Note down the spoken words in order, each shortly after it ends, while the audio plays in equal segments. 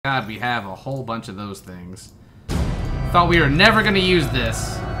God, we have a whole bunch of those things. Thought we were never gonna use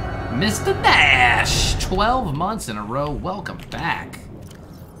this. Mr. Nash! 12 months in a row. Welcome back.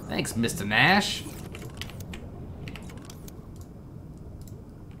 Thanks, Mr. Nash.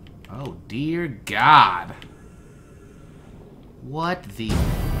 Oh, dear God. What the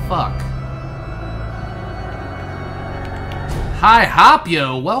fuck? Hi,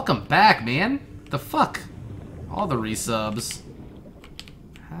 Hopyo. Welcome back, man. The fuck? All the resubs.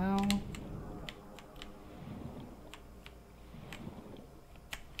 How?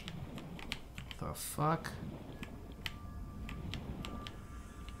 The fuck?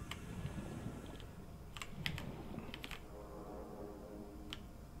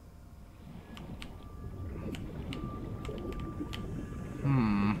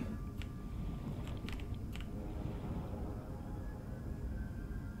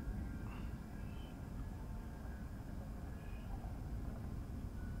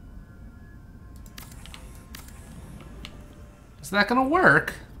 Is that gonna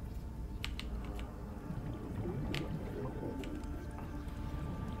work?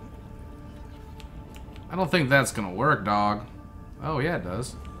 I don't think that's gonna work, dog. Oh, yeah, it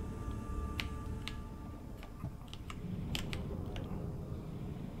does.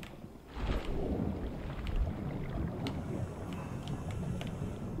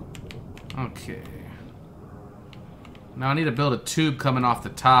 Okay. Now I need to build a tube coming off the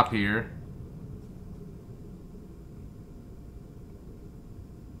top here.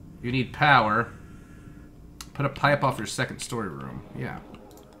 You need power. Put a pipe off your second story room. Yeah.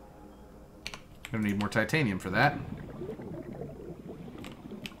 Gonna need more titanium for that.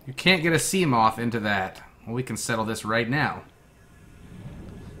 You can't get a Seamoth into that. Well, we can settle this right now.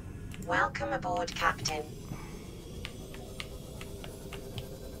 Welcome aboard, Captain.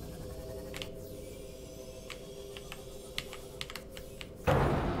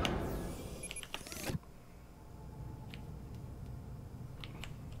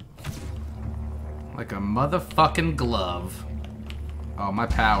 Like a motherfucking glove. Oh, my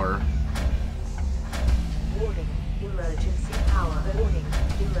power. Warning, emergency power. Warning,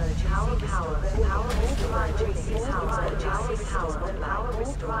 emergency power. Power emergency power. Emergency power. Power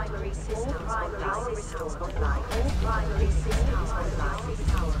primary system. Power restored. All primary systems online.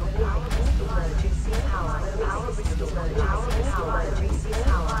 Emergency power. Power restored. Power emergency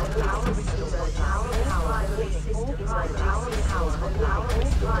power. Power restored. Power systems. Power power. Power emergency power. Power restored. Power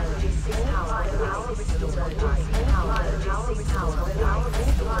emergency power. Power restored. Power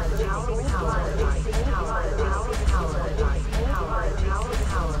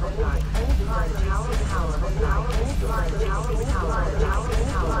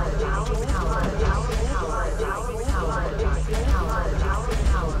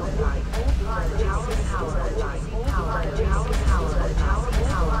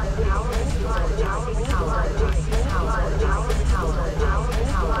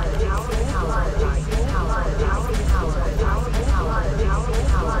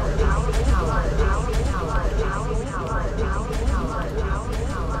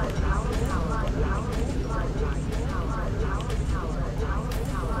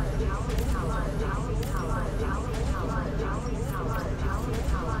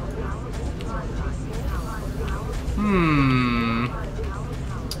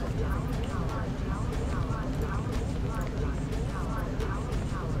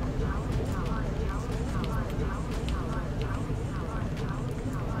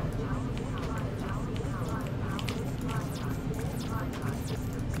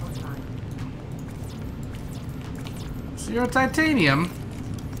Zero titanium.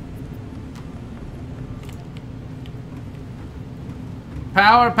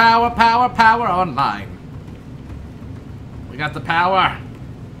 Power, power, power, power online. We got the power.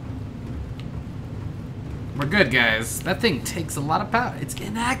 We're good, guys. That thing takes a lot of power. It's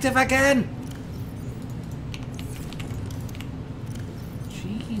inactive again.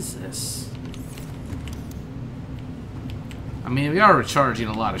 Jesus. I mean, we are recharging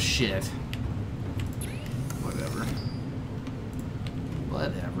a lot of shit. Whatever.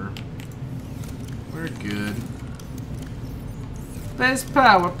 Whatever. We're good. There's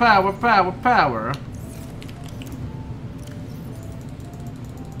power, power, power, power.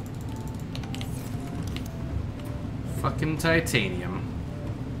 Fucking titanium.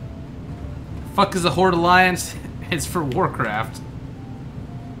 Fuck is a Horde Alliance? It's for Warcraft.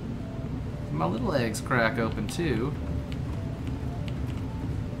 My little eggs crack open too.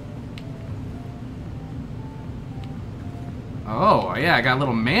 Oh, yeah, I got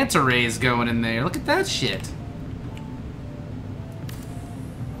little manta rays going in there. Look at that shit.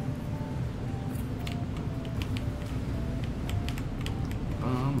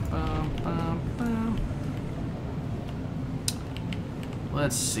 bum, bum, bum.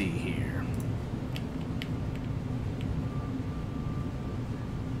 Let's see here.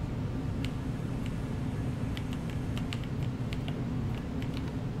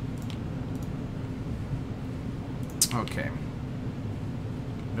 Okay.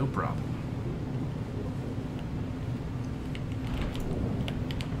 No problem.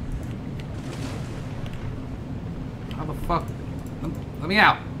 How the fuck? Let me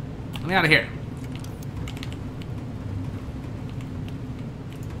out. Let me out of here.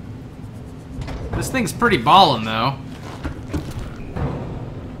 This thing's pretty ballin', though.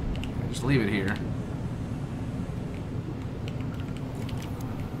 Just leave it here.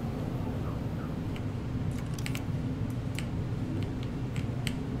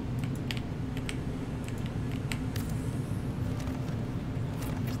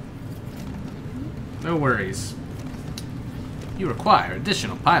 No worries. You require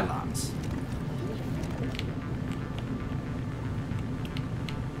additional pylons.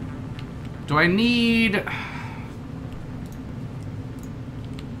 Do I need... There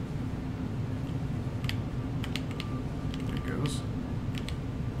it goes.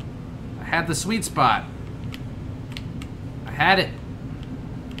 I had the sweet spot. I had it.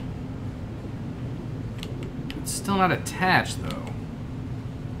 It's still not attached, though.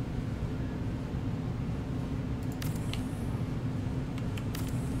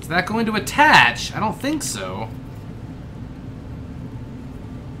 Is that going to attach? I don't think so.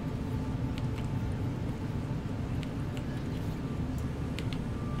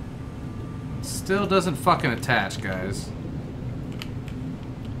 Still doesn't fucking attach, guys.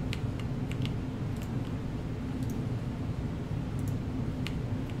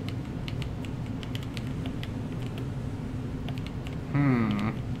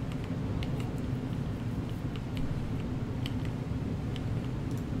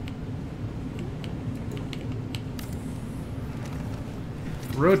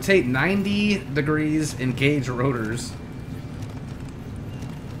 Rotate 90 degrees, engage rotors.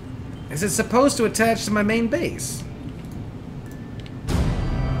 Is it supposed to attach to my main base?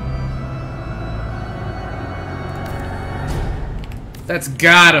 That's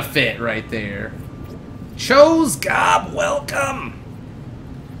gotta fit right there. Chose Gob, welcome!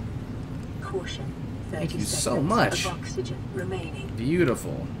 Caution. Thank you so much. Of oxygen remaining.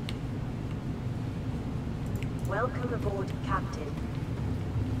 Beautiful. Welcome aboard, Captain.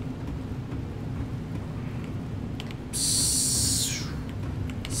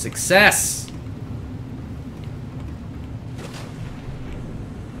 Success!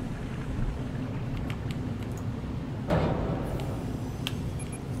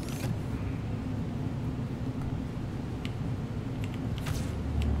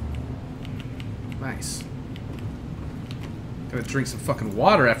 Nice. Gotta drink some fucking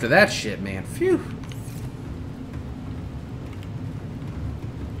water after that shit, man. Phew.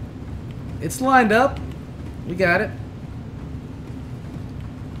 It's lined up. We got it.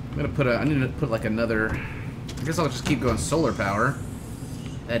 I need to put like another... I guess I'll just keep going solar power.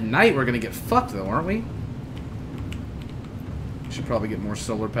 At night we're gonna get fucked though, aren't we? Should probably get more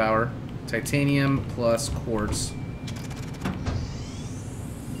solar power. Titanium plus quartz.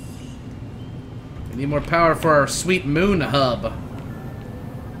 We need more power for our sweet moon hub.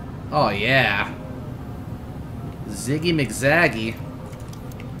 Oh yeah. Ziggy McZaggy.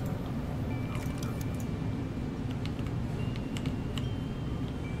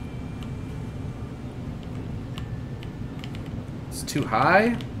 Too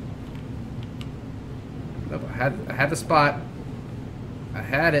high? Nope, I had the spot. I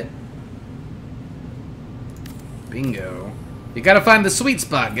had it. Bingo. You gotta find the sweet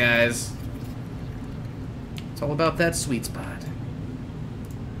spot, guys. It's all about that sweet spot.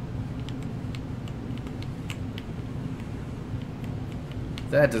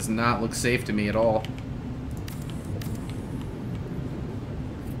 That does not look safe to me at all.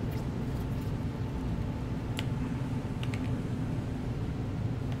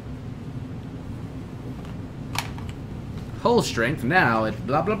 Hull strength, now it's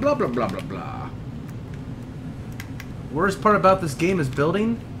blah blah blah blah blah blah blah. Worst part about this game is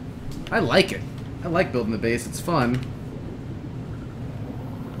building. I like it. I like building the base, it's fun.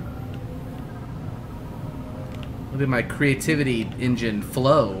 Look at my creativity engine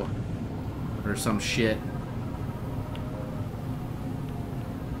flow. Or some shit.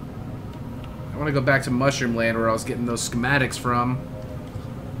 I want to go back to Mushroom Land where I was getting those schematics from.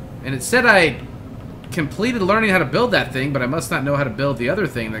 And it said I completed learning how to build that thing, but I must not know how to build the other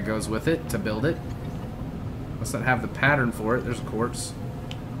thing that goes with it to build it. Must not have the pattern for it. There's a quartz.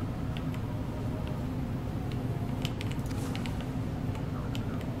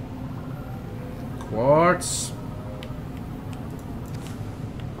 Quartz.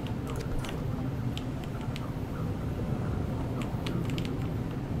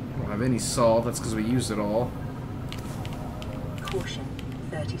 Don't have any salt. That's because we used it all. Caution.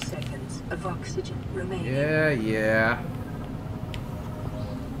 30 seconds of oxygen remaining. Yeah.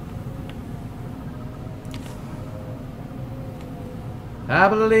 I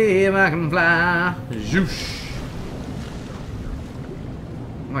believe I can fly. Zhoosh.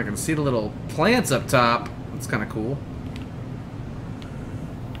 I can see the little plants up top. That's kind of cool.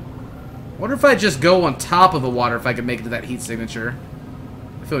 Wonder if I just go on top of the water if I could make it to that heat signature.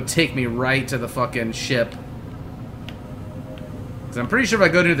 If it would take me right to the fucking ship. Because I'm pretty sure if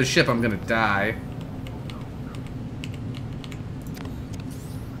I go near the ship, I'm gonna die.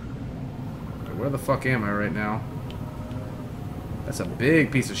 Where the fuck am I right now? That's a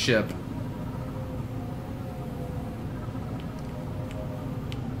big piece of ship.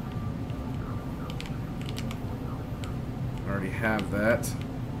 I already have that.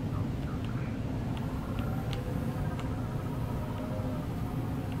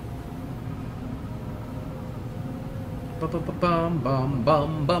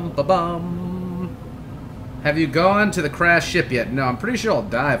 Bum. Have you gone to the crashed ship yet? No, I'm pretty sure I'll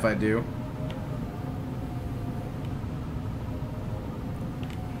die if I do.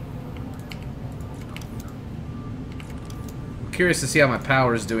 I'm curious to see how my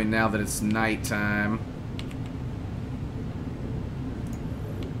power is doing now that it's nighttime.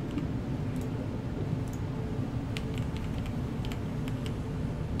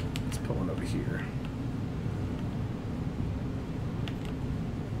 Let's put one over here.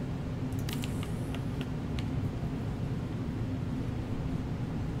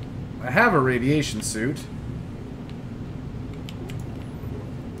 I have a radiation suit.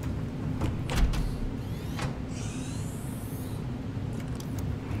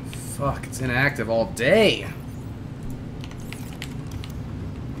 Fuck, it's inactive all day.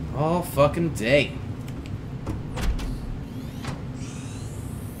 All fucking day.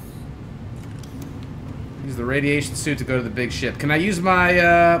 Use the radiation suit to go to the big ship. Can I use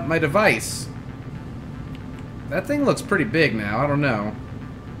my my device? That thing looks pretty big now. I don't know.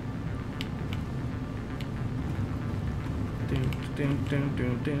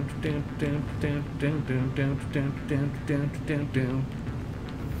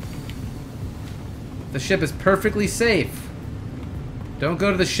 The ship is perfectly safe. Don't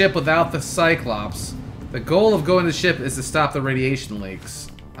go to the ship without the Cyclops. The goal of going to the ship is to stop the radiation leaks.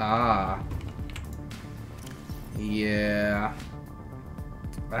 Ah. Yeah.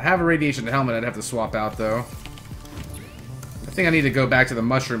 I have a radiation helmet I'd have to swap out, though. I think I need to go back to the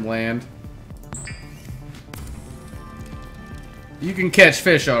mushroom land. You can catch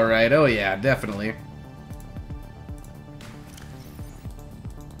fish, alright. Oh yeah, definitely.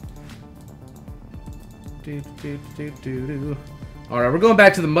 Alright, we're going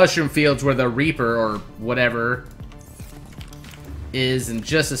back to the mushroom fields where the Reaper, or whatever, is in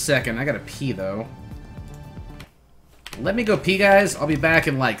just a second. I gotta pee, though. Let me go pee, guys. I'll be back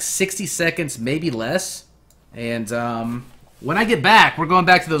in like 60 seconds, maybe less. And when I get back, we're going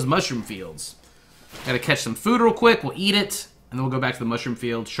back to those mushroom fields. Gotta catch some food real quick. We'll eat it. And then we'll go back to the mushroom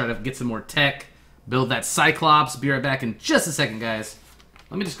fields, try to get some more tech, build that Cyclops. Be right back in just a second, guys.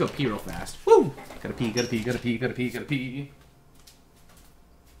 Let me just go pee real fast. Woo! Gotta pee, gotta pee, gotta pee, gotta pee, gotta pee.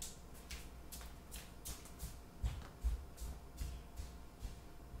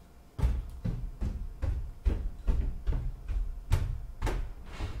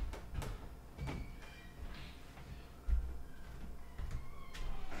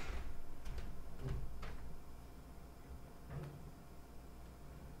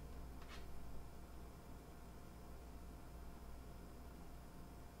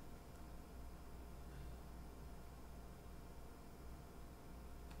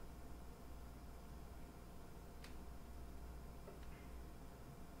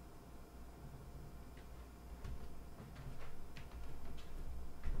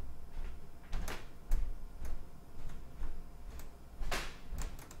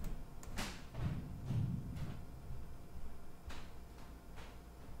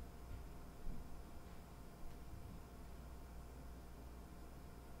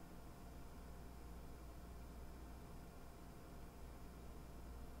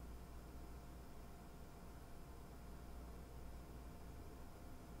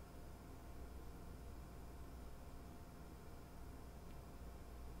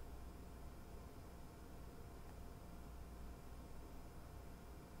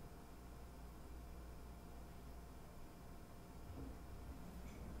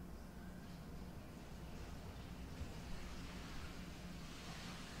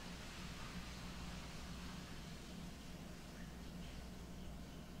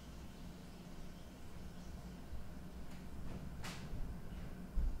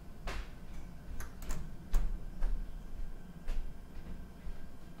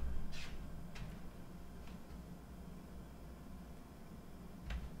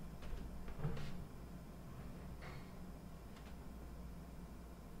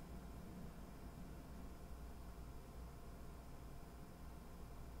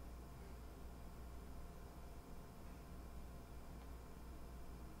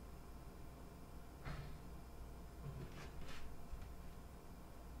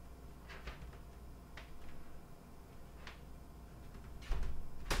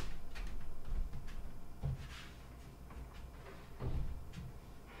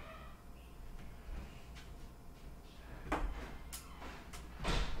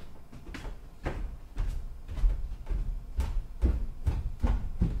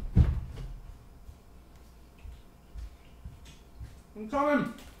 I'm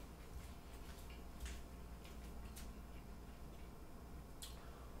coming.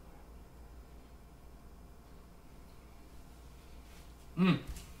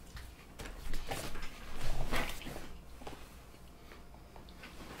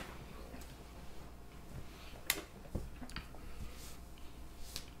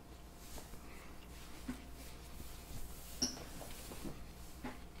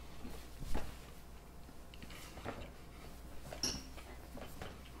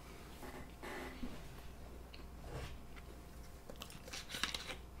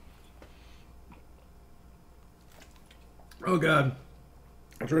 Oh God,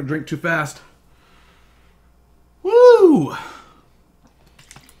 I tried to drink too fast. Woo!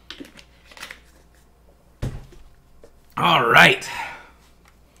 All right.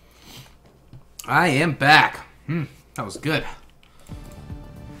 I am back. That was good.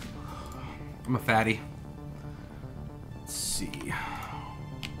 I'm a fatty. Let's see.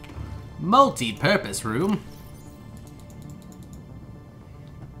 Multi-purpose room.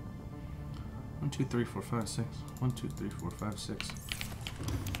 1, 2, 3, 4, 5, 6. 1, 2, 3, 4, 5, 6.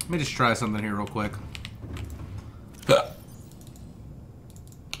 Let me just try something here real quick.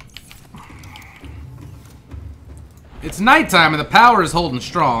 It's nighttime and the power is holding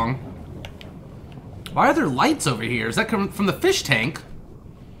strong. Why are there lights over here? Is that coming from the fish tank?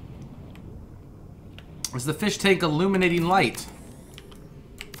 Or is the fish tank illuminating light?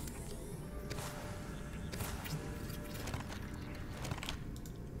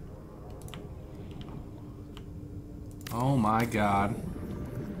 Oh my God.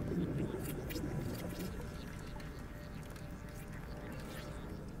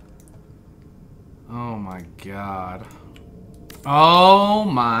 Oh my God. Oh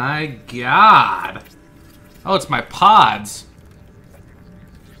my God. Oh, it's my pods.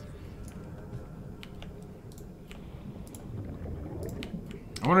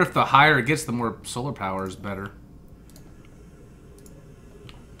 I wonder if the higher it gets, the more solar power is better.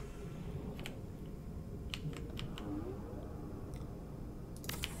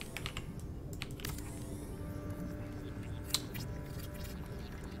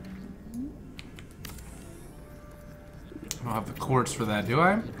 I don't have the quartz for that, do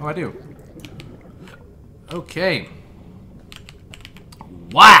I? Oh, I do. Okay.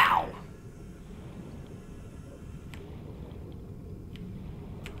 Wow!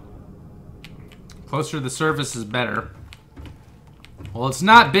 Closer to the surface is better. Well, it's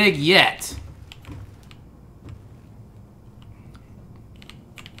not big yet.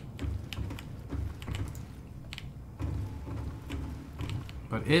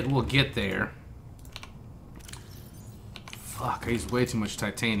 But it will get there. Fuck, I used way too much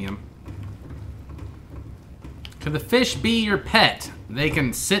titanium. Could the fish be your pet? They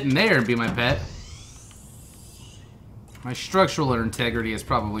can sit in there and be my pet. My structural integrity is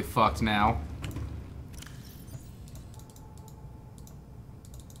probably fucked now.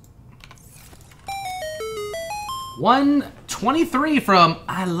 $123 from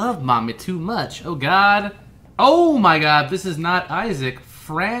I love mommy too much. Oh God. Oh my God, this is not Isaac.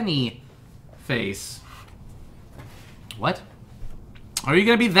 Franny face. What? Are you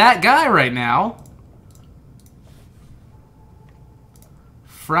gonna be that guy right now?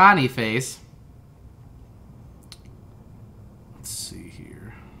 Franny face. Let's see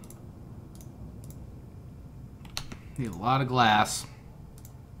here. Need a lot of glass.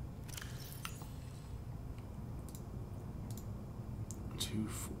 2,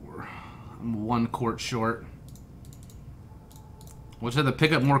 4. I'm 1 quart short. We'll just have to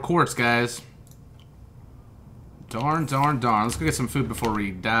pick up more quartz, guys. Darn, darn, darn. Let's go get some food before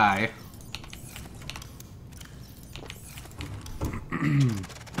we die.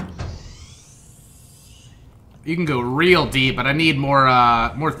 You can go real deep, but I need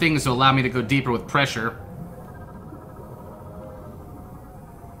more things to allow me to go deeper with pressure.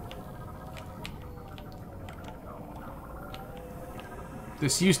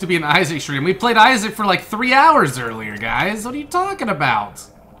 This used to be an Isaac stream. We played Isaac for like 3 hours earlier, guys. What are you talking about?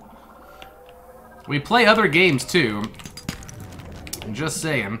 We play other games too. I'm just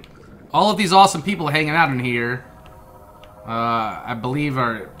saying. All of these awesome people hanging out in here, I believe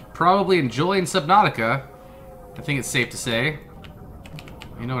are probably enjoying Subnautica. I think it's safe to say.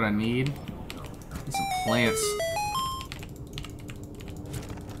 You know what I need? I need some plants.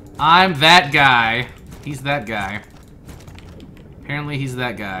 I'm that guy. He's that guy. Apparently he's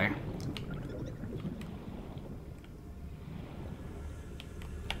that guy.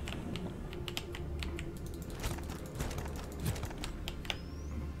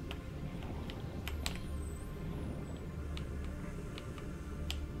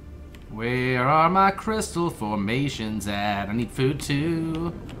 Where are my crystal formations at? I need food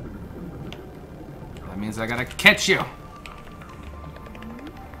too. That means I gotta catch you.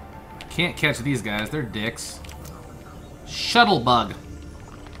 Can't catch these guys, they're dicks. Shuttle bug.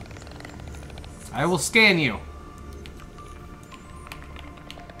 I will scan you.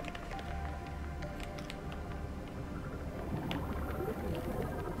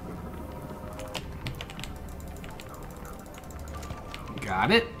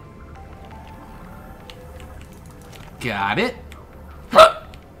 Got it. Got it.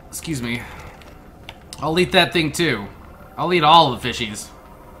 Excuse me. I'll eat that thing too. I'll eat all of the fishies.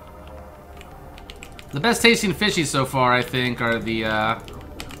 The best tasting fishies so far, I think, are the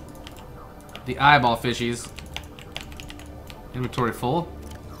eyeball fishies. Inventory full.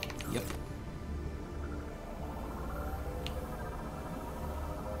 Yep.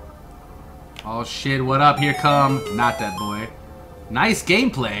 Oh shit, what up? Here come. Not that boy. Nice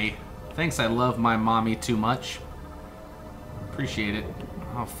gameplay. Thanks, I love my mommy too much. Appreciate it.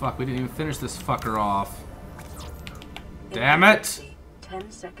 Oh fuck, we didn't even finish this fucker off. Damn it! 10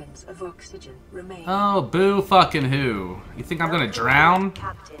 seconds of oxygen remain. Oh, boo fucking who? You think I'm gonna drown?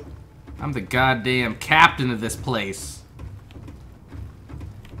 Captain. I'm the goddamn captain of this place.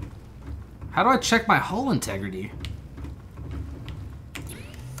 How do I check my hull integrity?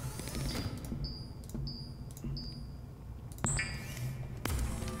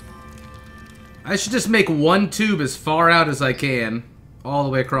 I should just make one tube as far out as I can, all the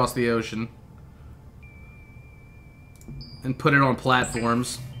way across the ocean. And put it on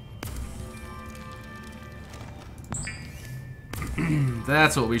platforms.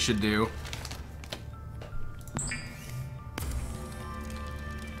 That's what we should do.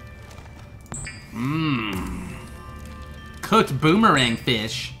 Mmm. Cooked boomerang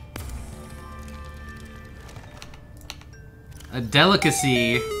fish. A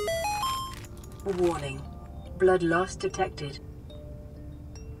delicacy. Warning. Blood loss detected.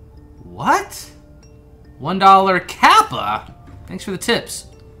 What? $1 Kappa? Thanks for the tips.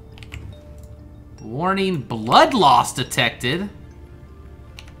 Warning, blood loss detected.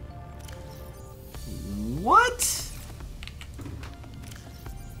 What?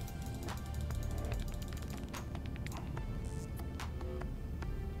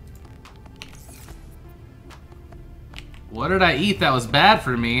 What did I eat that was bad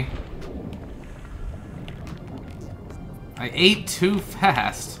for me? I ate too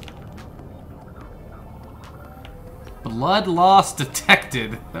fast. Blood loss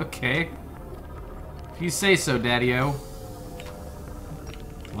detected. Okay. If you say so, Daddy-O.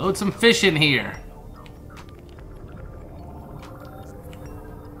 Load some fish in here.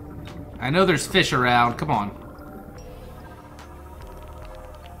 I know there's fish around. Come on.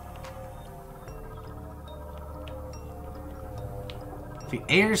 The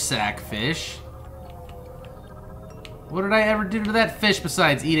air sac fish. What did I ever do to that fish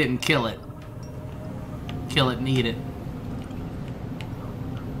besides eat it and kill it? Kill it and eat it.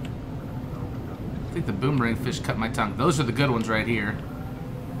 I think the boomerang fish cut my tongue. Those are the good ones right here.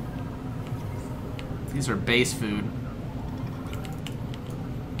 These are base food.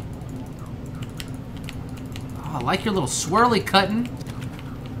 Oh, I like your little swirly cutting.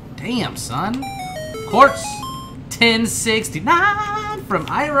 Damn, son. Quartz. 1069 from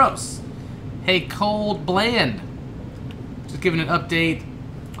Iros. Hey, Cold Bland. Just giving an update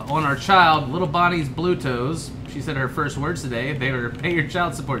on our child, little Bonnie's Blue Toes. She said her first words today. They were, pay your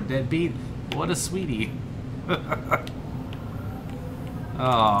child support, deadbeat. What a sweetie.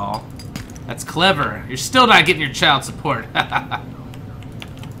 Oh, that's clever. You're still not getting your child support.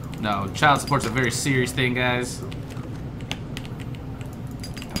 No, child support's a very serious thing, guys.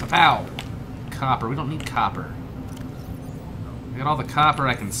 Pow. Copper. We don't need copper. I got all the copper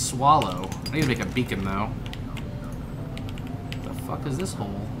I can swallow. I need to make a beacon, though. What the fuck is this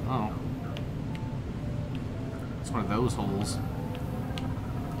hole? Oh. It's one of those holes.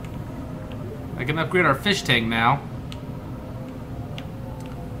 I can upgrade our fish tank now.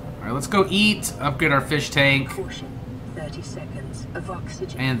 Alright, let's go eat, upgrade our fish tank. 30 seconds of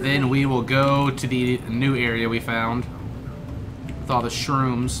oxygen. And then we will go to the new area we found. With all the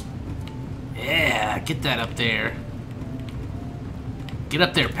shrooms. Yeah, get that up there. Get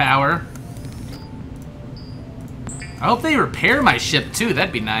up there, power. I hope they repair my ship too,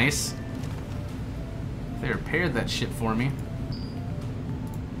 that'd be nice. If they repaired that ship for me.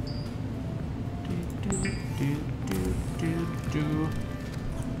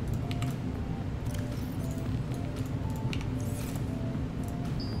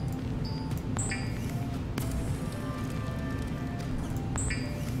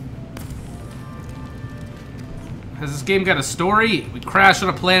 Has This game got a story. We crash on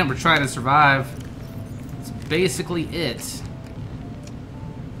a planet. We're trying to survive. That's basically it.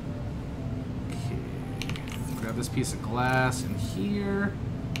 Okay. Grab this piece of glass in here.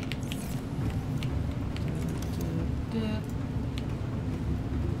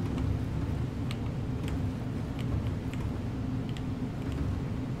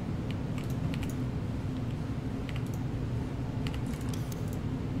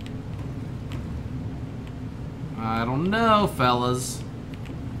 I don't know, fellas.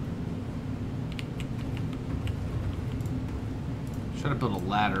 Try to build a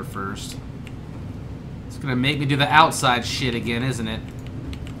ladder first. It's gonna make me do the outside shit again, isn't it?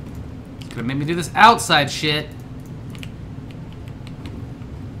 It's gonna make me do this outside shit.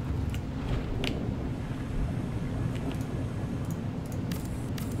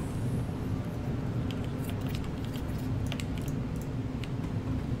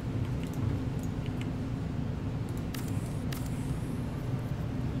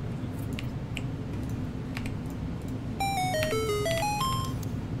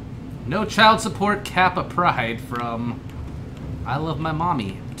 No child support, Kappa Pride from I love my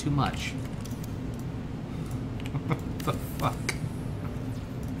mommy too much. What the fuck?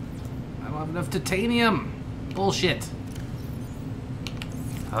 I don't have enough titanium. Bullshit.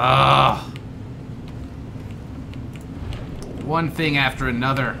 Ugh. One thing after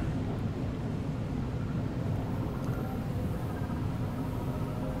another.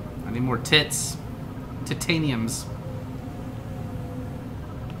 I need more tits. Titaniums.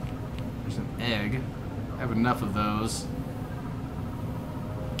 Egg. I have enough of those.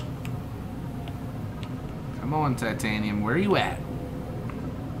 Come on, titanium. Where are you at?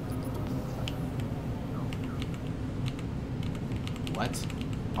 What?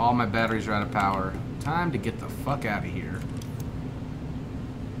 All my batteries are out of power. Time to get the fuck out of here.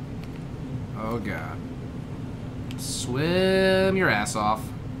 Oh god. Swim your ass off.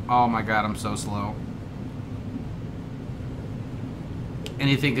 Oh my god, I'm so slow.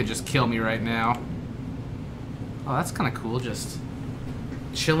 Anything could just kill me right now. Oh, that's kind of cool. Just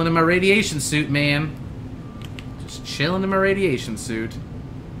chilling in my radiation suit, man. Just chilling in my radiation suit.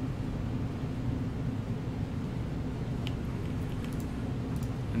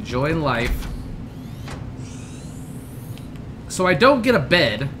 Enjoying life. So I don't get a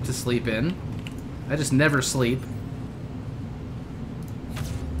bed to sleep in. I just never sleep.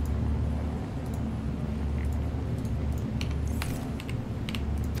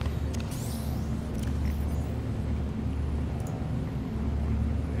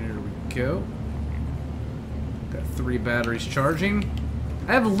 Go. Got 3 batteries charging.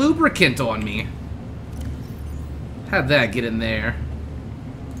 I have lubricant on me. How'd that get in there?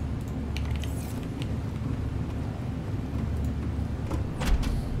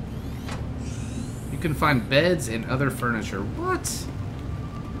 You can find beds and other furniture. What?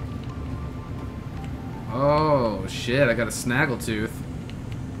 Oh shit, I got a snaggletooth.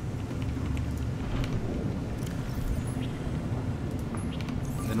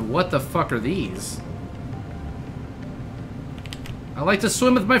 What the fuck are these? I like to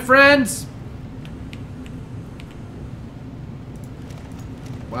swim with my friends!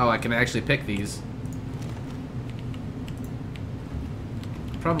 Wow, I can actually pick these.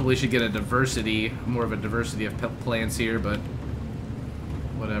 Probably should get a diversity, more of a diversity of plants here, but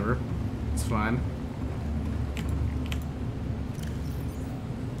whatever. It's fine.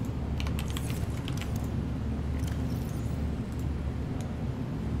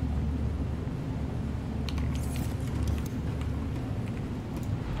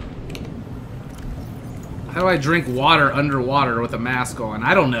 How do I drink water underwater with a mask on?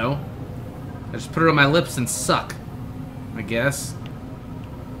 I don't know. I just put it on my lips and suck, I guess.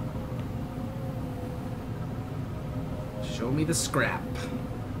 Show me the scrap.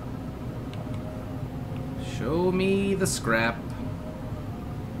 Show me the scrap.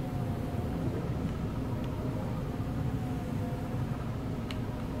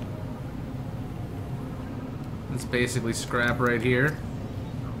 That's basically scrap right here.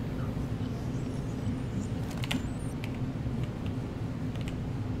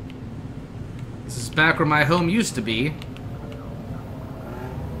 Back where my home used to be.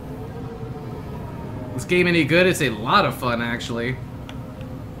 This game any good? It's a lot of fun, actually.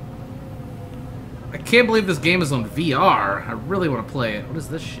 I can't believe this game is on VR. I really want to play it. What is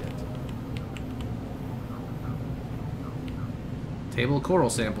this shit? Table of coral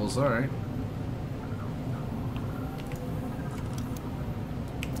samples, alright.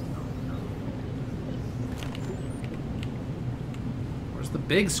 Where's the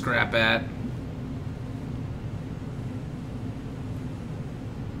big scrap at?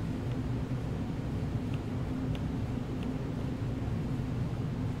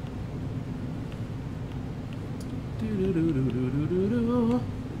 Do-do-do-do-do-do-do.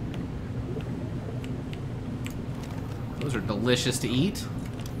 Those are delicious to eat.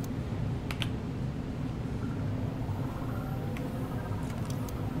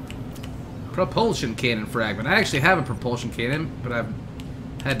 Propulsion cannon fragment. I actually have a propulsion cannon, but I've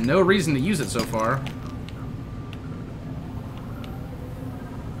had no reason to use it so far.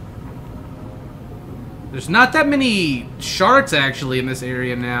 There's not that many sharks actually in this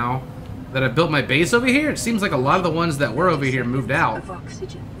area now that I built my base over here. It seems like a lot of the ones that were over here moved out. Of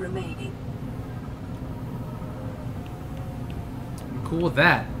oxygen remaining. I'm cool with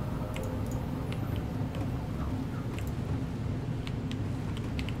that.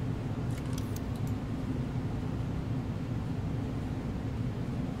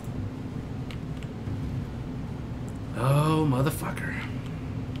 Oh, motherfucker.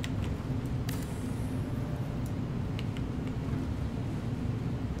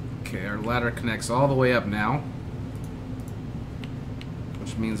 Okay, our ladder connects all the way up now.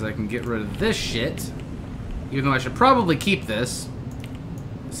 Which means I can get rid of this shit. Even though I should probably keep this.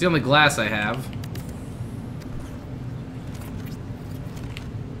 It's the only glass I have.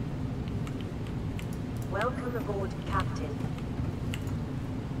 Welcome aboard, Captain.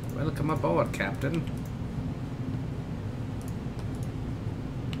 Welcome aboard, Captain.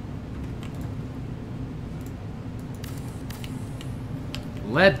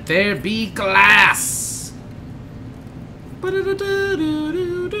 Let there be glass!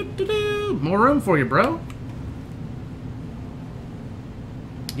 More room for you, bro.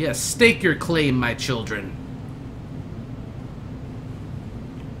 Yes, stake your claim, my children.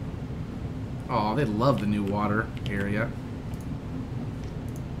 Oh, they love the new water area.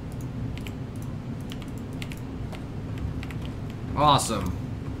 Awesome.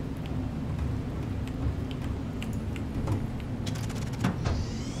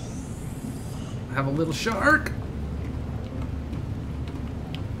 Have a little shark.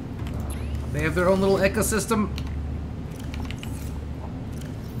 They have their own little ecosystem.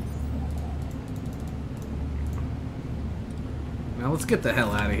 Now let's get the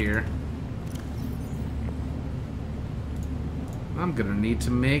hell out of here. I'm gonna need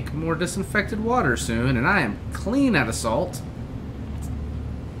to make more disinfected water soon, and I am clean out of salt.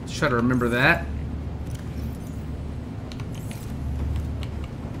 Let's try to remember that.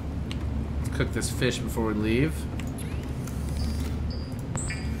 Cook this fish before we leave.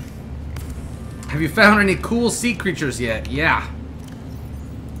 Have you found any cool sea creatures yet? Yeah.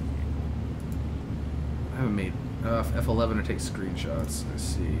 I haven't made F11 to take screenshots. Let's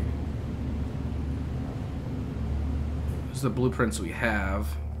see. Those are the blueprints we have.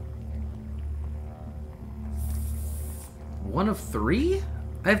 1 of 3?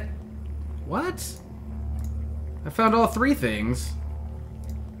 What? I found all 3 things.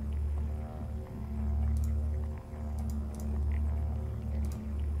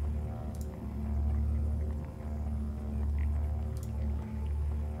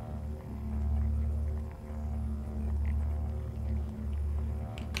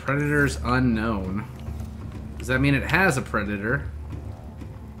 Predators unknown. Does that mean it has a predator?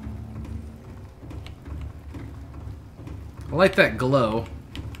 I like that glow.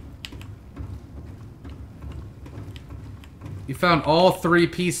 You found all 3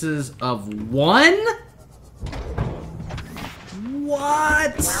 pieces of 1?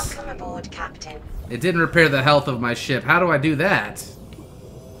 What? Welcome aboard, Captain. It didn't repair the health of my ship. How do I do that?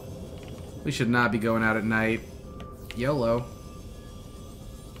 We should not be going out at night. YOLO.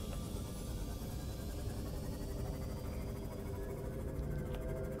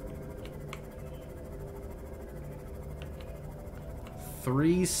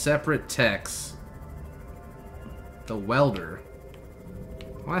 Three separate techs. The welder.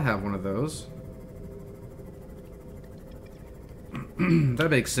 Well, I have one of those. That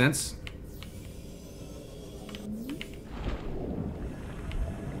makes sense.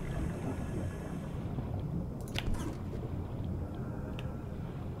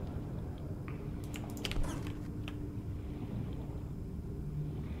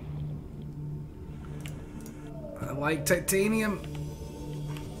 I like titanium.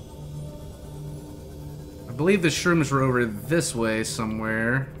 I believe the shrooms were over this way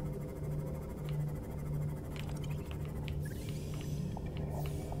somewhere.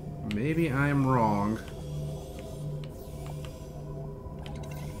 Maybe I'm wrong.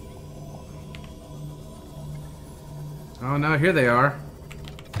 Oh no, here they are.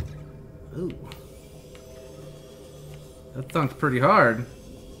 Ooh. That thunked pretty hard.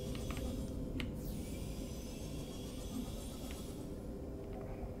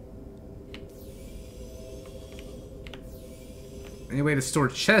 Any way to store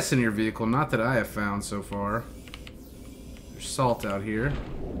chests in your vehicle? Not that I have found so far. There's salt out here.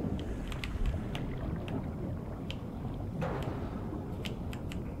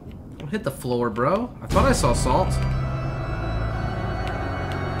 Don't hit the floor, bro. I thought I saw salt.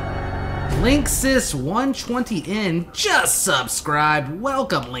 Linksys120N just subscribed.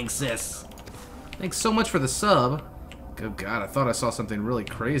 Welcome, Linksys. Thanks so much for the sub. Good God, I thought I saw something really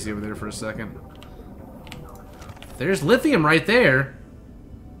crazy over there for a second. There's lithium right there.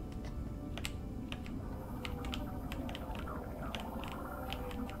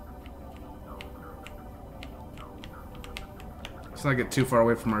 Let's not get too far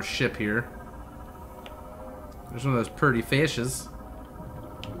away from our ship here. There's one of those pretty fishes.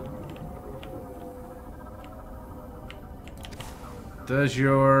 Does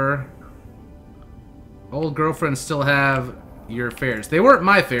your old girlfriend still have your ferrets? They weren't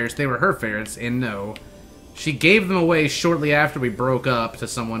my ferrets, they were her ferrets, and no. She gave them away shortly after we broke up to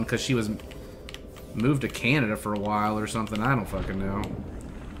someone because she was moved to Canada for a while or something. I don't fucking know.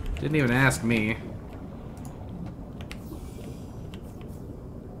 Didn't even ask me.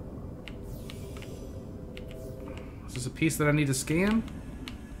 Is this a piece that I need to scan?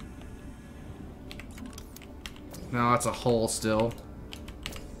 No, it's a hole still.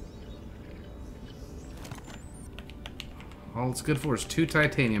 All it's good for is 2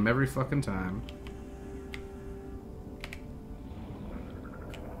 titanium every fucking time.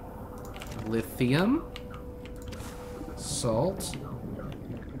 Lithium. Salt.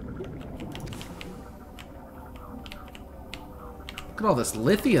 Look at all this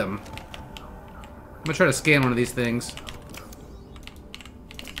lithium. I'm gonna try to scan one of these things.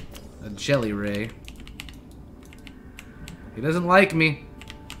 A jelly ray. He doesn't like me.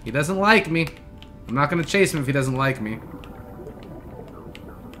 He doesn't like me. I'm not gonna chase him if he doesn't like me.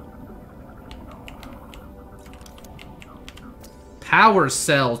 Power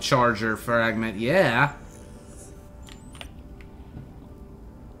cell charger fragment, yeah.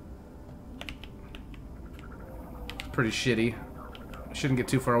 Pretty shitty. Shouldn't get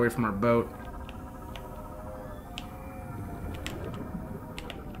too far away from our boat.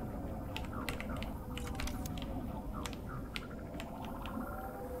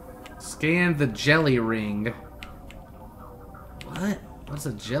 Scan the jelly ring. What? What's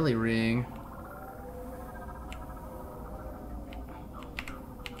a jelly ring?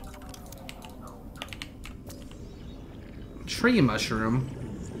 Tree mushroom.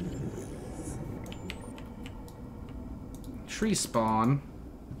 Tree spawn.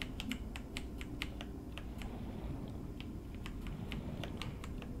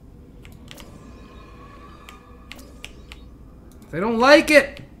 They don't like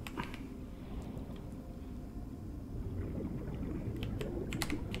it.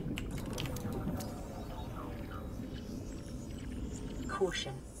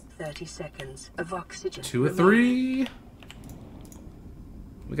 Caution. 30 seconds of oxygen. 2 or 3.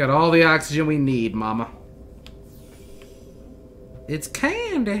 We got all the oxygen we need, mama. It's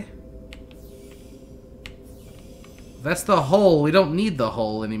candy. That's the hole. We don't need the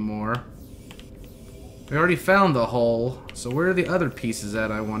hole anymore. We already found the hole. So where are the other pieces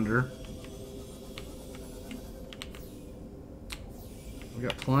at, I wonder? We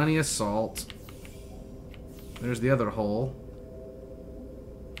got plenty of salt. There's the other hole.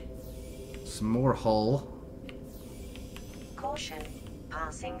 Some more hull. Caution.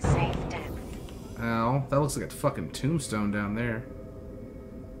 Passing safe depth. Ow, that looks like a fucking tombstone down there.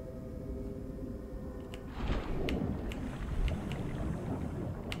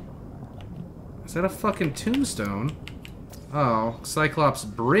 Is that a fucking tombstone? Oh, Cyclops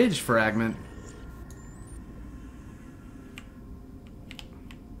bridge fragment.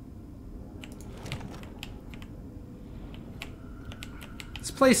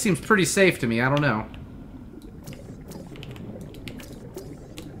 This place seems pretty safe to me, I don't know.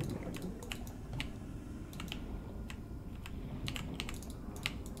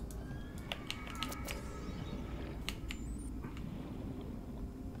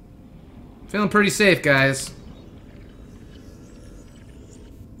 Feeling pretty safe, guys.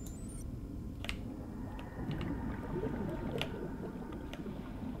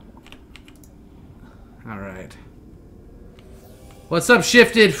 Alright. What's up,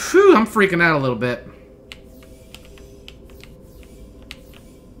 Shifted? Whew, I'm freaking out a little bit.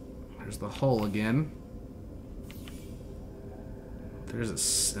 There's the hole again.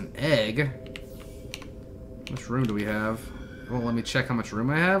 There's an egg. How much room do we have? It won't let me check how much room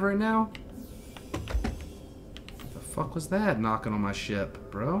I have right now. What the fuck was that knocking on my ship,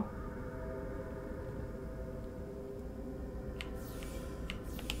 bro?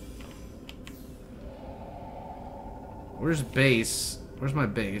 Where's base? Where's my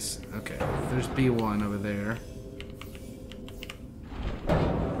base? Okay, there's B1 over there.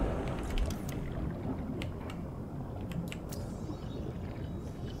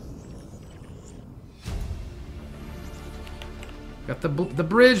 The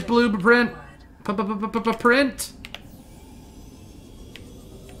bridge blueprint. Print.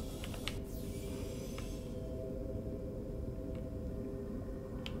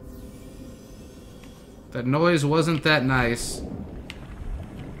 That noise wasn't that nice.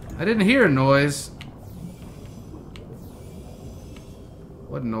 I didn't hear a noise.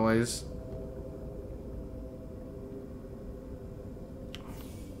 What noise?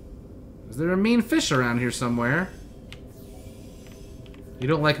 Is there a mean fish around here somewhere? You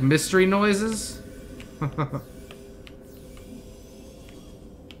don't like mystery noises? I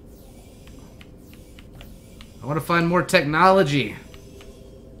want to find more technology.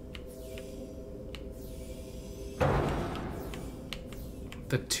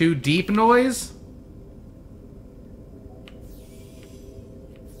 The too deep noise?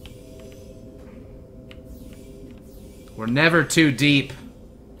 We're never too deep.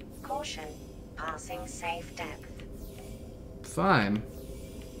 Caution, passing safe depth. Fine.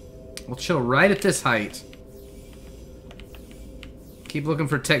 We'll chill right at this height. Keep looking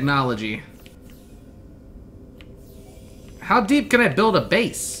for technology. How deep can I build a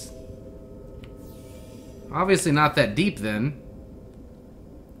base? Obviously not that deep then.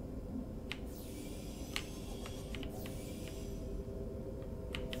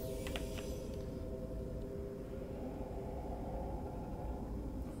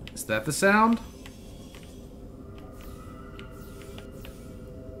 Is that the sound?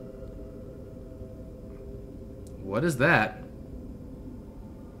 What is that?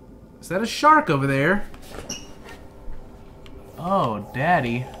 Is that a shark over there? Oh,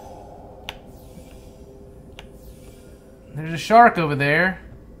 daddy. There's a shark over there.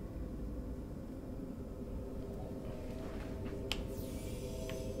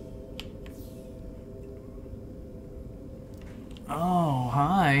 Oh,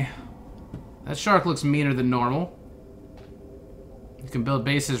 hi. That shark looks meaner than normal. You can build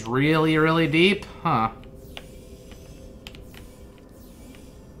bases really, really deep? Huh.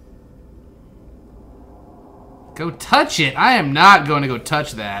 Go touch it! I am not going to go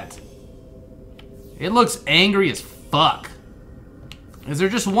touch that. It looks angry as fuck. Is there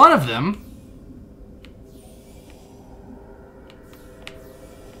just one of them?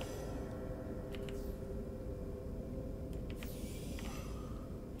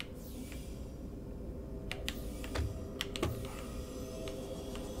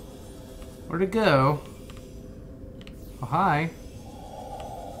 Where'd it go? Oh, hi.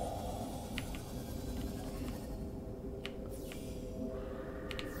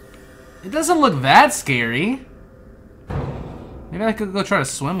 It doesn't look that scary. Maybe I could go try to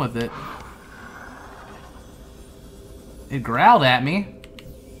swim with it. It growled at me.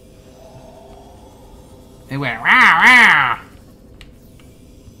 It went rah rah.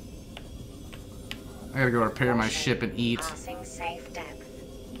 I gotta go repair my ship and eat. Passing safe depth.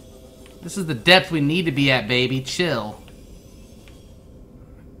 This is the depth we need to be at, baby. Chill.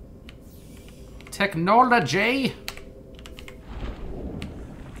 Technology.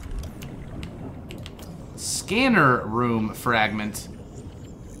 Scanner room fragment.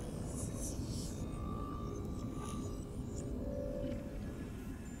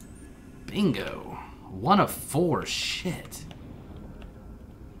 Bingo. 1 of 4. Shit.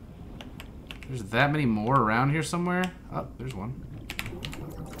 There's that many more around here somewhere? Oh, there's one.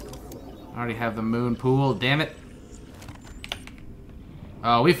 I already have the moon pool. Damn it.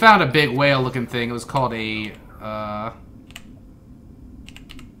 Oh, we found a big whale looking thing. It was called a...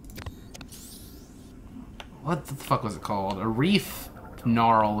 what the fuck was it called? A reef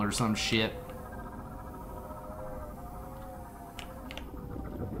gnarl or some shit.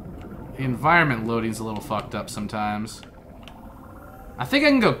 The environment loading's a little fucked up sometimes. I think I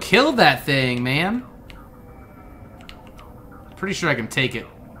can go kill that thing, man. Pretty sure I can take it.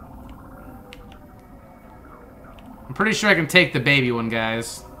 I'm pretty sure I can take the baby one,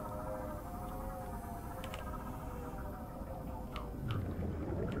 guys.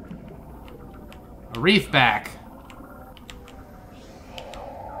 A reef back.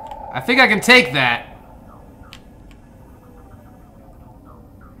 I think I can take that.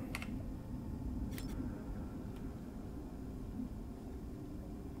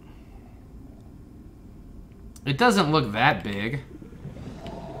 It doesn't look that big.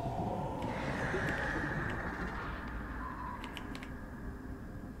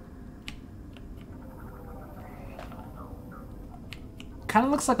 Kind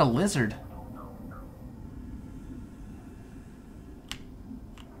of looks like a lizard.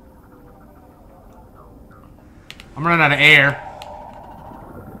 I'm running out of air.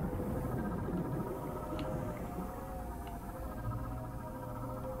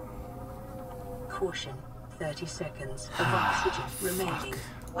 Caution, 30 30 seconds of oxygen remaining.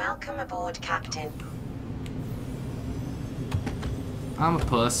 Welcome aboard, Captain. I'm a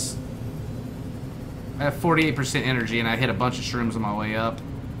puss. I have 48% energy and I hit a bunch of shrooms on my way up.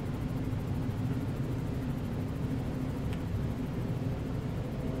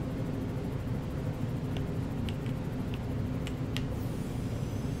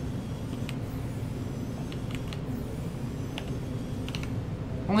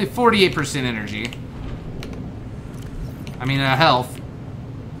 Only 48% energy. I mean, health.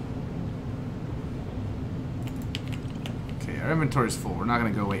 Okay, our inventory's full. We're not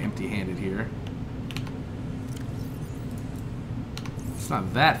gonna go away empty-handed here. It's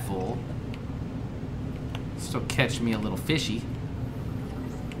not that full. Still catch me a little fishy.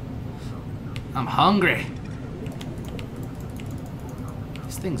 I'm hungry.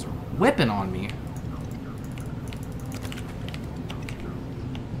 These things are whipping on me.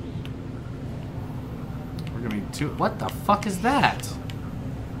 We're gonna be too. What the fuck is that?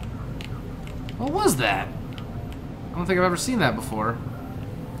 What was that? I don't think I've ever seen that before.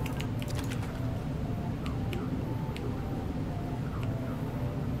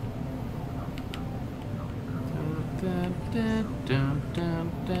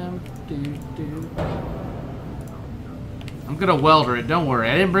 I'm gonna welder it, don't worry.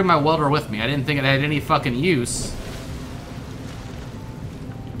 I didn't bring my welder with me. I didn't think it had any fucking use.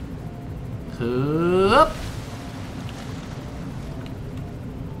 Hup.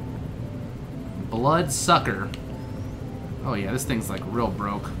 Blood sucker. Oh yeah, this thing's like real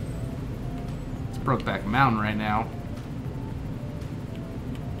broke. It's Brokeback Mountain right now.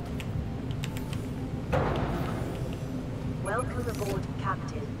 Welcome aboard,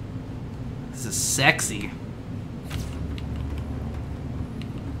 Captain. This is sexy.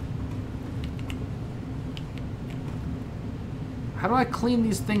 How do I clean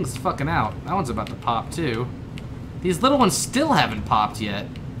these things fucking out? That one's about to pop too. These little ones still haven't popped yet.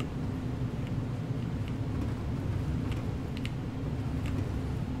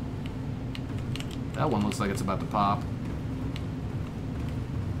 That one looks like it's about to pop.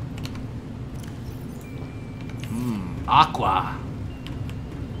 Aqua.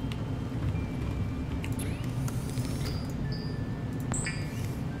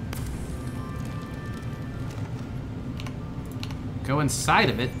 Go inside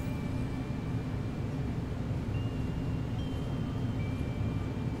of it.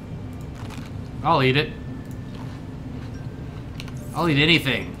 I'll eat it. I'll eat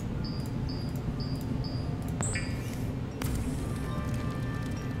anything.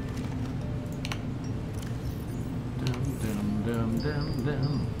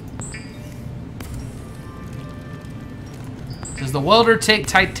 Does the welder take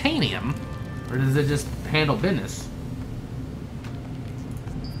titanium, or does it just handle business?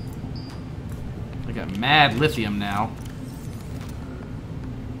 I got mad lithium now.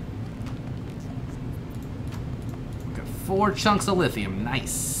 Got 4 chunks of lithium.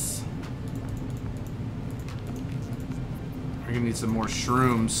 Nice. We're gonna need some more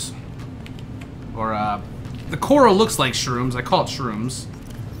shrooms. Or, the coral looks like shrooms. I call it shrooms.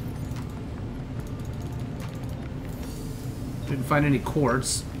 Didn't find any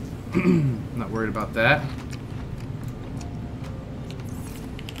quartz. Not worried about that.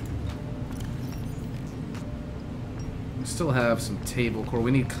 We still have some table coral.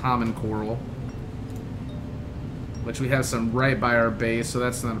 We need common coral, which we have some right by our base, so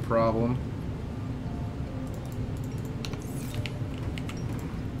that's not a problem.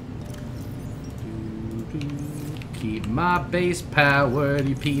 Keep my base powered,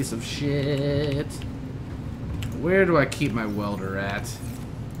 you piece of shit. Where do I keep my welder at?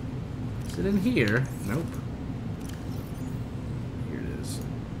 Is it in here? Nope. Here it is.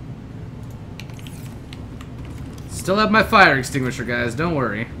 Still have my fire extinguisher, guys. Don't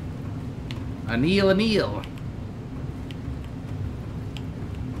worry. Anil, anil.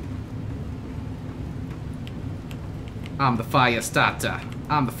 I'm the fire starter.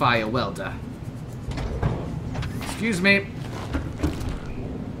 I'm the fire welder. Excuse me.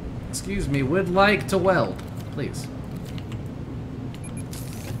 Excuse me. Would like to weld. Please.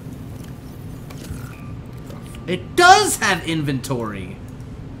 It does have inventory.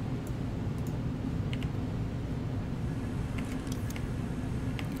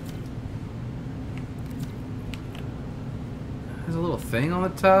 There's a little thing on the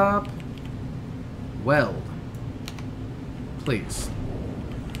top. Weld. Please.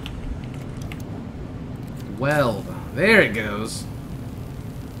 Weld. There it goes.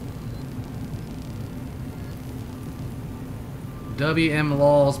 WM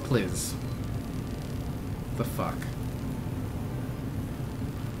laws, please. The fuck?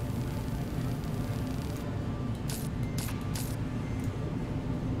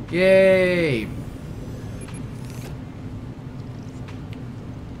 Yay!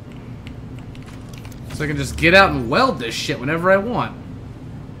 So I can just get out and weld this shit whenever I want.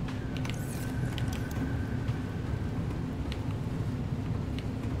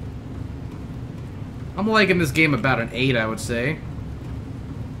 I'm liking this game about an 8, I would say.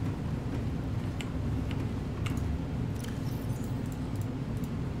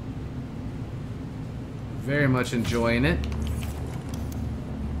 Very much enjoying it.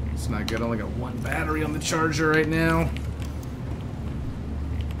 It's not good. I only got one battery on the charger right now.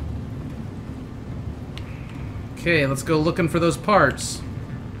 Okay, let's go looking for those parts.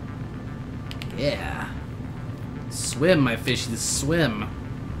 Yeah. Swim, my fishies, swim.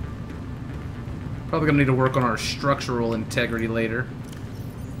 Probably gonna need to work on our structural integrity later.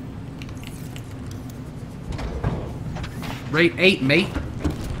 Rate 8, mate.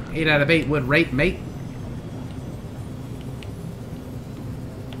 8 out of 8 would rate, mate.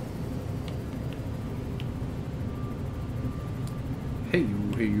 Hey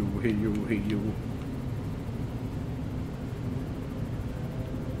you, hey you, hey you, hey you.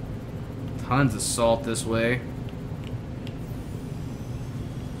 Tons of salt this way.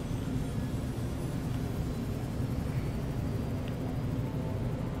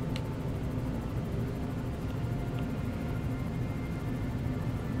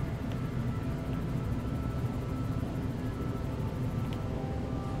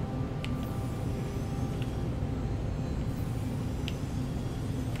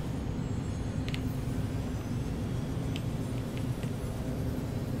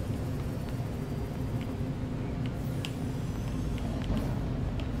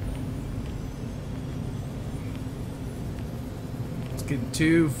 Getting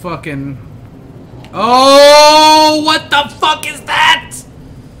too fucking... Oh, what the fuck is that?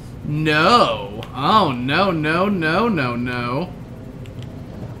 No. Oh, no, no, no, no, no.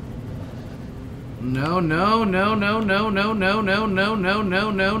 No, no, no, no, no, no, no, no, no, no,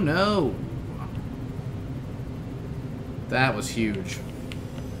 no, no, no. That was huge.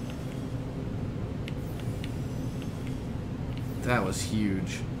 That was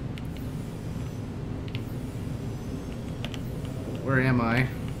huge. Where am I?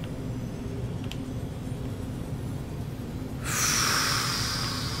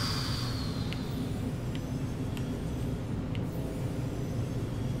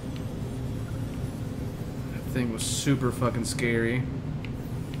 That thing was super fucking scary.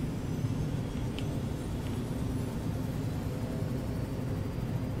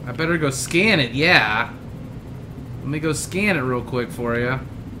 I better go scan it, yeah. Let me go scan it real quick for you.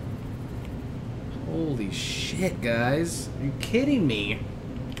 Holy shit, guys. Are you kidding me?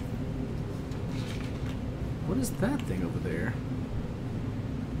 What is that thing over there?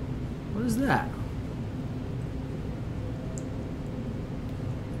 What is that?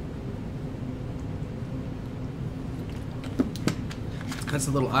 That's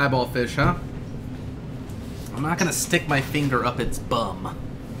a little eyeball fish, huh? I'm not gonna stick my finger up its bum.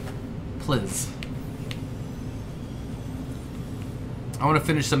 Please. I want to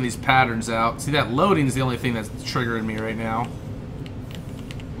finish some of these patterns out. See, that loading is the only thing that's triggering me right now.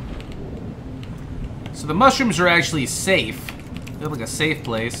 So the mushrooms are actually safe. They look like a safe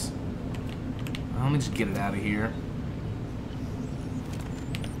place. Well, let me just get it out of here.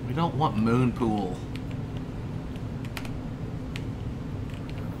 We don't want moon pool.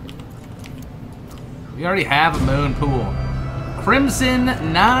 We already have a moon pool. Crimson,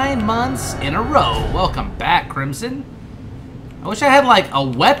 9 months in a row. Welcome back, Crimson. I wish I had, like, a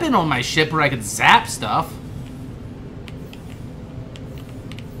weapon on my ship where I could zap stuff.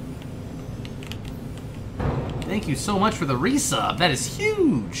 Thank you so much for the resub. That is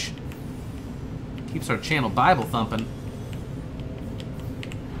huge. Keeps our channel Bible thumping.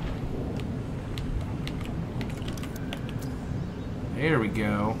 There we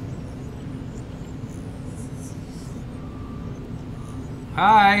go.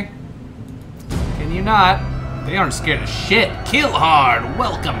 Hi. Can you not? They aren't scared of shit. Kill Hard,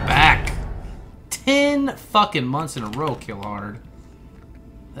 welcome back. 10 fucking months in a row, Kill Hard.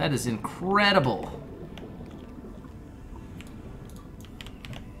 That is incredible.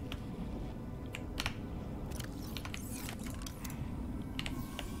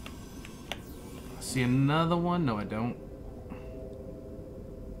 See another one? No, I don't.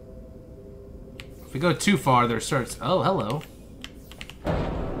 If we go too far, there starts... Oh, hello.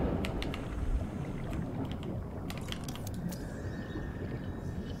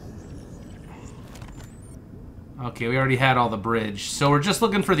 Okay, we already had all the bridge. So we're just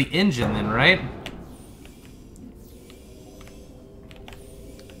looking for the engine then, right?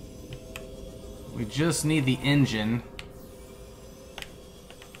 We just need the engine.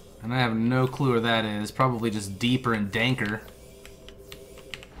 And I have no clue where that is. Probably just deeper and danker.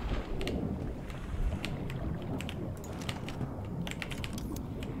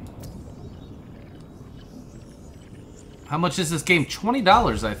 How much is this game?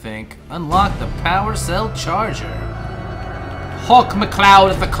 $20, I think. Unlock the power cell charger. Hawk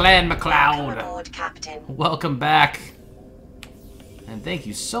McCloud at the Clan McCloud. Aboard, Captain. Welcome back. And thank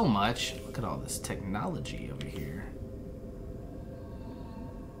you so much. Look at all this technology over here.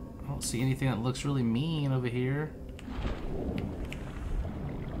 I don't see anything that looks really mean over here.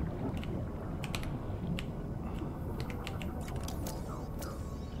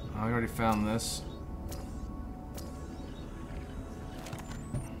 Oh, I already found this.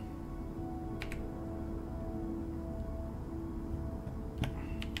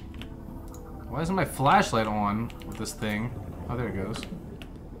 Why isn't my flashlight on with this thing? Oh, there it goes.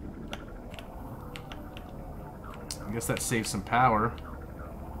 I guess that saves some power.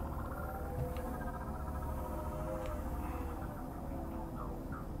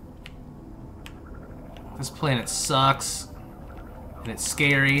 This planet sucks. And it's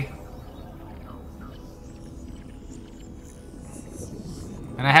scary.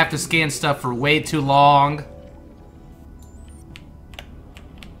 And I have to scan stuff for way too long.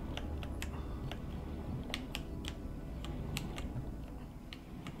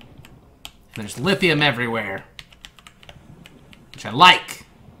 There's lithium everywhere. Which I like.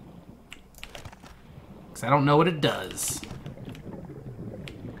 Because I don't know what it does.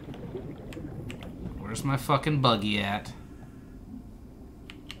 Where's my fucking buggy at?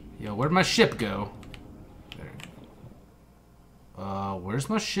 Yo, where'd my ship go? There. Where's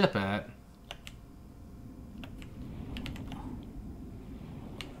my ship at?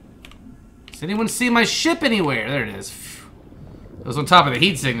 Does anyone see my ship anywhere? There it is. It was on top of the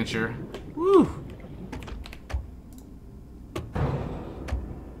heat signature. Woo!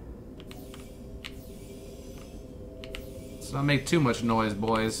 Let's not make too much noise,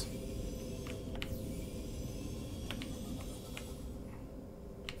 boys.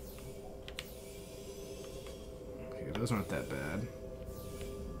 Okay, those aren't that bad.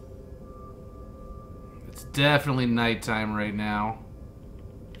 It's definitely nighttime right now.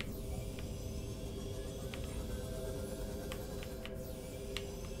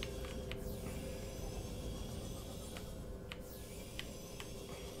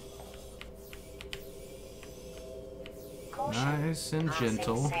 Nice and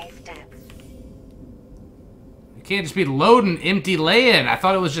gentle. You can't just be loading empty land. I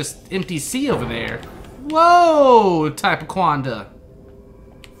thought it was just empty sea over there. Whoa, type of Quanda.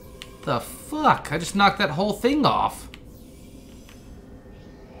 The fuck? I just knocked that whole thing off.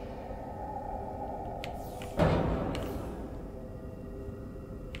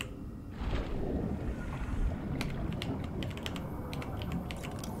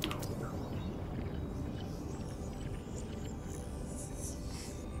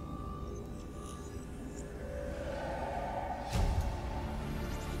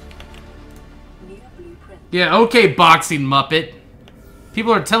 Yeah, okay, boxing muppet.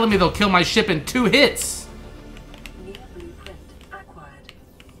 People are telling me they'll kill my ship in 2 hits.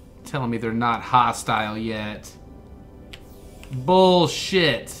 Telling me they're not hostile yet.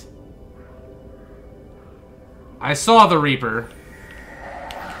 Bullshit. I saw the Reaper.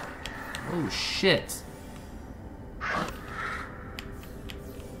 Oh, shit.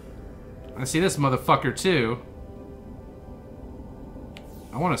 I see this motherfucker, too.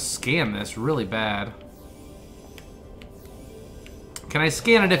 I want to scan this really bad. Can I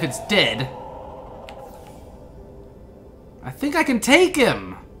scan it if it's dead? I think I can take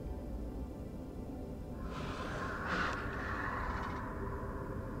him.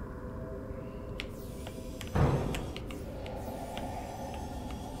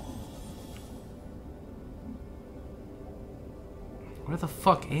 Where the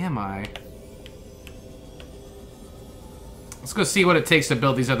fuck am I? Let's go see what it takes to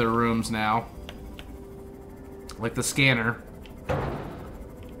build these other rooms now. Like the scanner.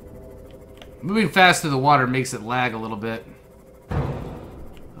 Moving fast through the water makes it lag a little bit.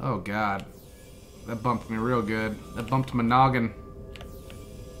 Oh god. That bumped me real good. That bumped my noggin.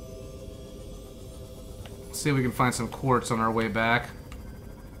 Let's see if we can find some quartz on our way back.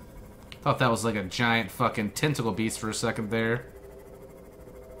 Thought that was like a giant fucking tentacle beast for a second there.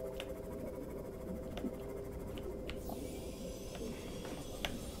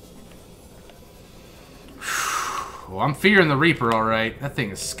 Well, I'm fearing the Reaper, alright. That thing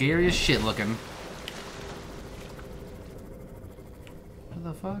is scary as shit looking. What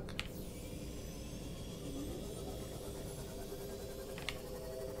the fuck?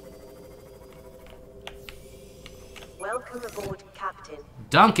 Welcome aboard, Captain.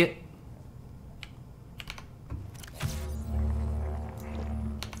 Dunk it.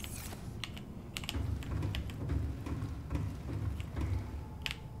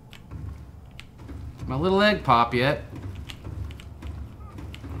 My little egg pop yet?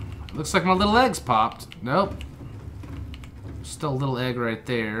 Looks like my little egg's popped. Nope. Still a little egg right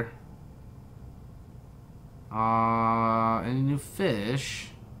there. Any new fish?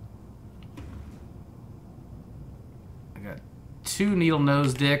 I got 2 needle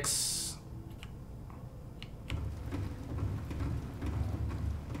nose dicks.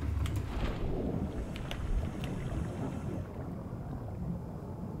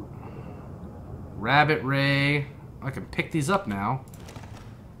 Rabbit ray. I can pick these up now.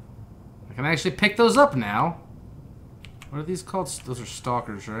 I can actually pick those up now. What are these called? Those are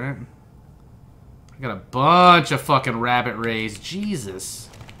stalkers, right? I got a bunch of fucking rabbit rays. Jesus.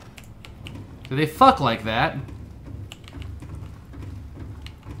 Do they fuck like that?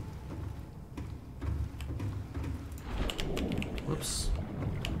 Whoops.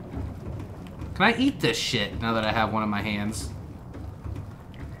 Can I eat this shit now that I have one in my hands?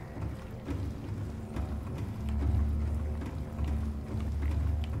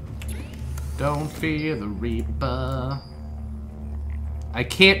 Don't fear the Reaper. I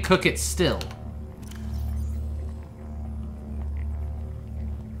can't cook it still.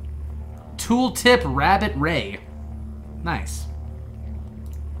 Tooltip Rabbit Ray. Nice.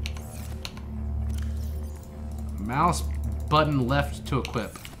 Mouse button left to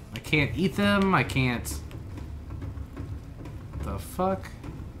equip. I can't eat them. I can't. The fuck?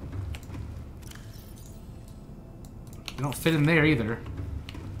 They don't fit in there either.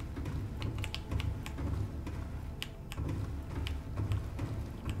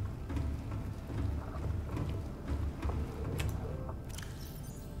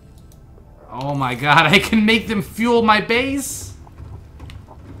 Oh my god, I can make them fuel my base?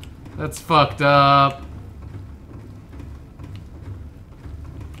 That's fucked up.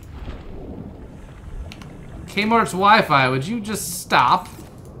 Kmart's Wi-Fi, would you just stop?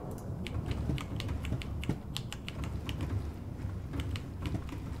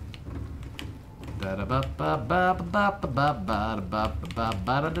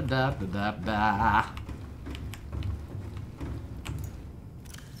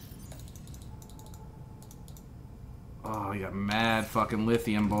 Oh, we got mad fucking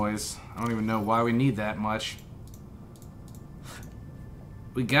lithium, boys. I don't even know why we need that much.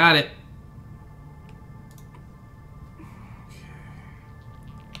 We got it.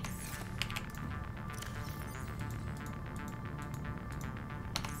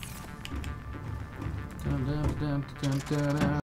 Okay.